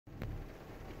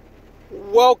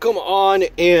Welcome on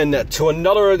in to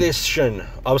another edition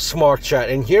of Smart Chat,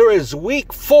 and here is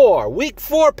week four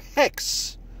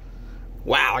picks.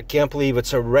 Wow, I can't believe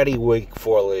it's already week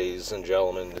 4, ladies and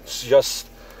gentlemen. It's just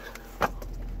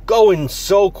going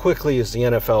so quickly as the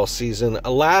NFL season.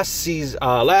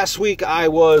 Last week I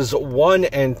was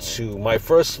 1-2, my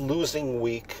first losing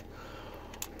week.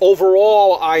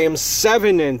 Overall, I am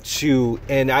 7-2,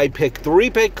 and I pick 3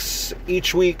 picks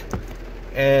each week.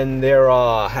 And they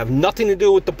have nothing to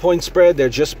do with the point spread. They're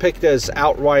just picked as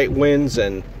outright wins.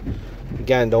 And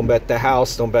again, don't bet the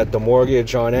house, don't bet the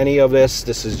mortgage on any of this.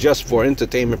 This is just for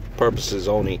entertainment purposes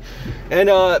only. And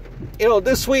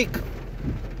this week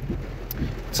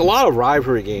it's a lot of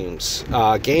rivalry games.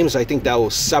 Games I think that will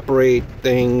separate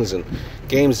things, and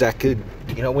games that could,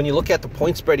 when you look at the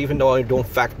point spread, even though I don't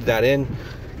factor that in,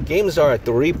 games are at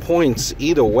 3 points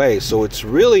either way. So it's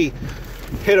really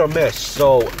hit or miss.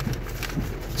 So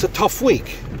it's a tough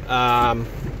week. Let's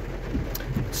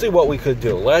see what we could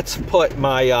do. Let's put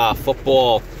my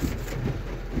football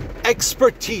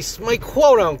expertise, my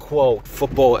quote-unquote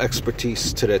football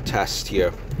expertise to the test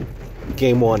here.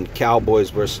 Game 1, Cowboys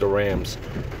versus the Rams.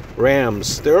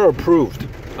 Rams, they're approved.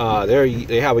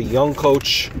 They have a young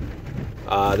coach.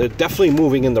 They're definitely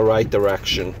moving in the right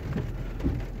direction.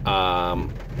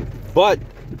 But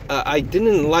I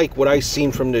didn't like what I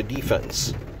seen from their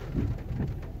defense.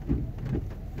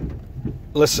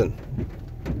 Listen,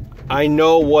 I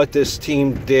know what this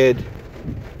team did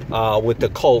with the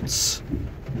Colts.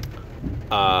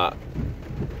 They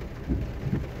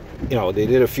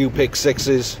did a few pick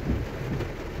sixes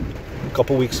a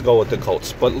couple weeks ago with the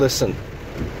Colts. But listen,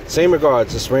 same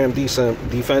regards, this Ram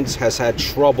defense has had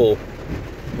trouble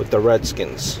with the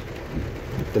Redskins.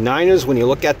 The Niners, when you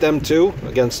look at them too,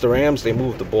 against the Rams, they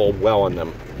move the ball well on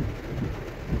them.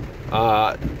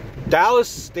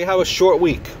 Dallas, they have a short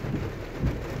week.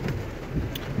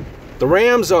 The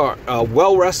Rams are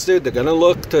well rested. They're going to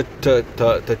look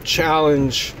to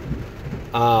challenge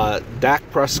Dak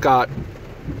Prescott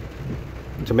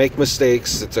to make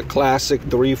mistakes. It's a classic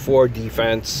 3-4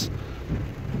 defense.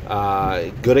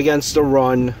 Good against the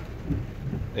run.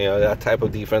 That type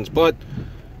of defense. But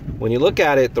when you look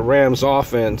at it, the Rams'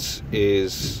 offense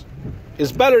is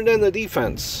better than the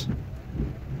defense.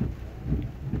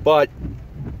 But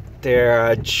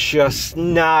they're just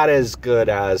not as good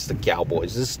as the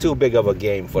Cowboys. This is too big of a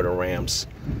game for the Rams.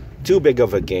 Too big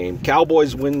of a game.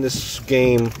 Cowboys win this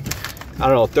game,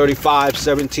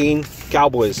 35-17.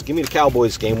 Cowboys. Give me the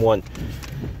Cowboys game 1.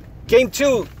 Game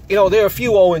 2, there are a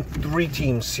few 0-3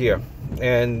 teams here.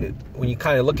 And when you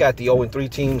kind of look at the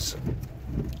 0-3 teams,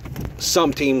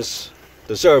 some teams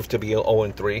deserve to be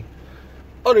 0-3.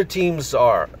 Other teams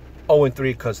are 0-3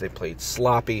 because they played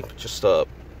sloppy. Just a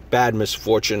bad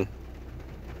misfortune.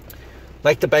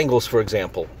 Like the Bengals, for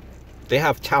example. They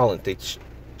have talent. They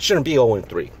shouldn't be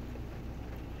 0-3.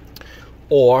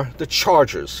 Or the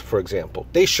Chargers, for example.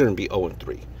 They shouldn't be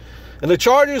 0-3. And the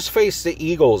Chargers face the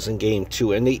Eagles in Game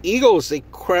 2. And the Eagles, they're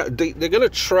going to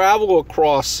travel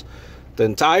across the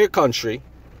entire country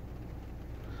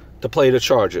to play the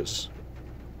Chargers.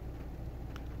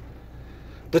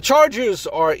 The Chargers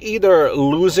are either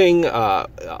losing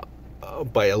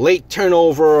by a late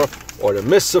turnover, or they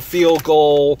miss a field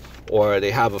goal, or they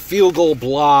have a field goal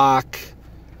block.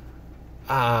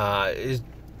 It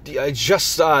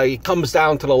comes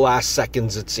down to the last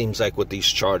seconds, it seems like, with these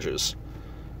Chargers.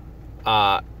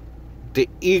 The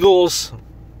Eagles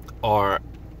are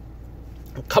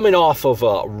coming off of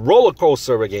a roller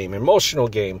coaster of a game, emotional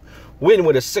game, win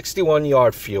with a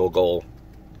 61-yard field goal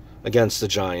against the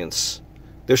Giants.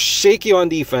 They're shaky on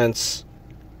defense.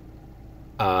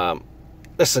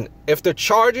 Listen, if the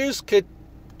Chargers could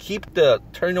keep the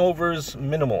turnovers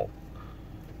minimal,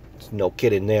 there's no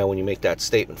kidding there when you make that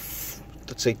statement,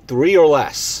 let's say 3 or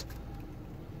less,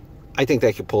 I think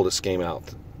they could pull this game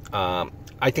out.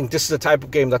 I think this is the type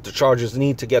of game that the Chargers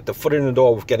need to get the foot in the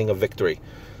door with getting a victory.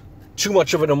 Too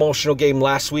much of an emotional game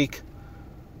last week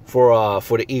for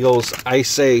the Eagles. I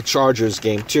say Chargers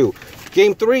game 2.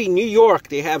 Game 3, New York,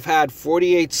 they have had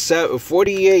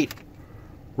 48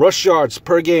 rush yards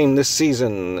per game this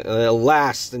season,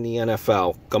 last in the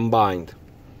NFL combined.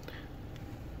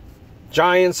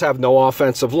 Giants have no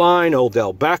offensive line.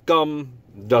 Odell Beckham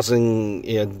doesn't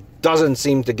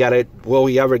seem to get it. Will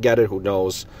he ever get it? Who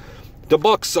knows? The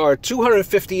Bucs are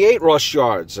 258 rush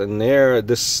yards, and they're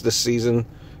this season,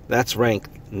 that's ranked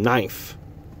 9th.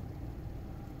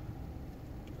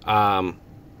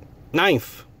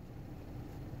 9th.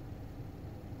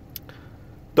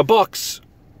 The Bucs.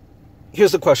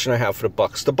 Here's the question I have for the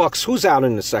Bucs. The Bucs, who's out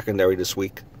in the secondary this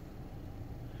week?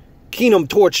 Keenum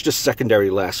torched the secondary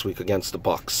last week against the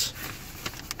Bucs.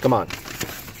 Come on.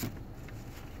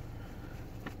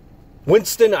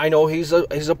 Winston, I know he's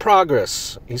a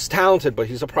progress. He's talented, but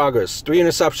he's a progress. 3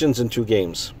 interceptions in 2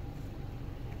 games.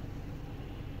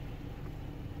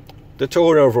 The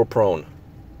turnover prone.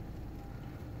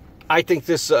 I think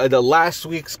this the last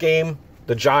week's game,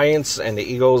 the Giants and the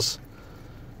Eagles.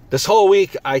 This whole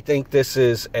week, I think this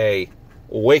is a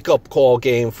wake-up call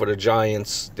game for the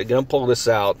Giants. They're going to pull this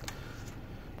out.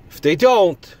 If they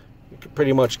don't, you can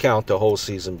pretty much count the whole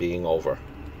season being over.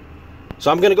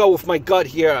 So I'm going to go with my gut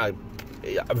here.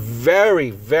 A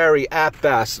very, very, at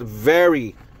best,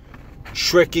 very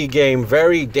tricky game,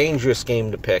 very dangerous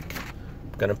game to pick.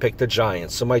 I'm going to pick the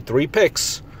Giants. So my 3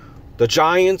 picks, the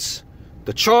Giants,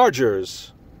 the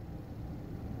Chargers,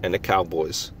 and the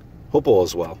Cowboys. Hope all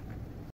is well.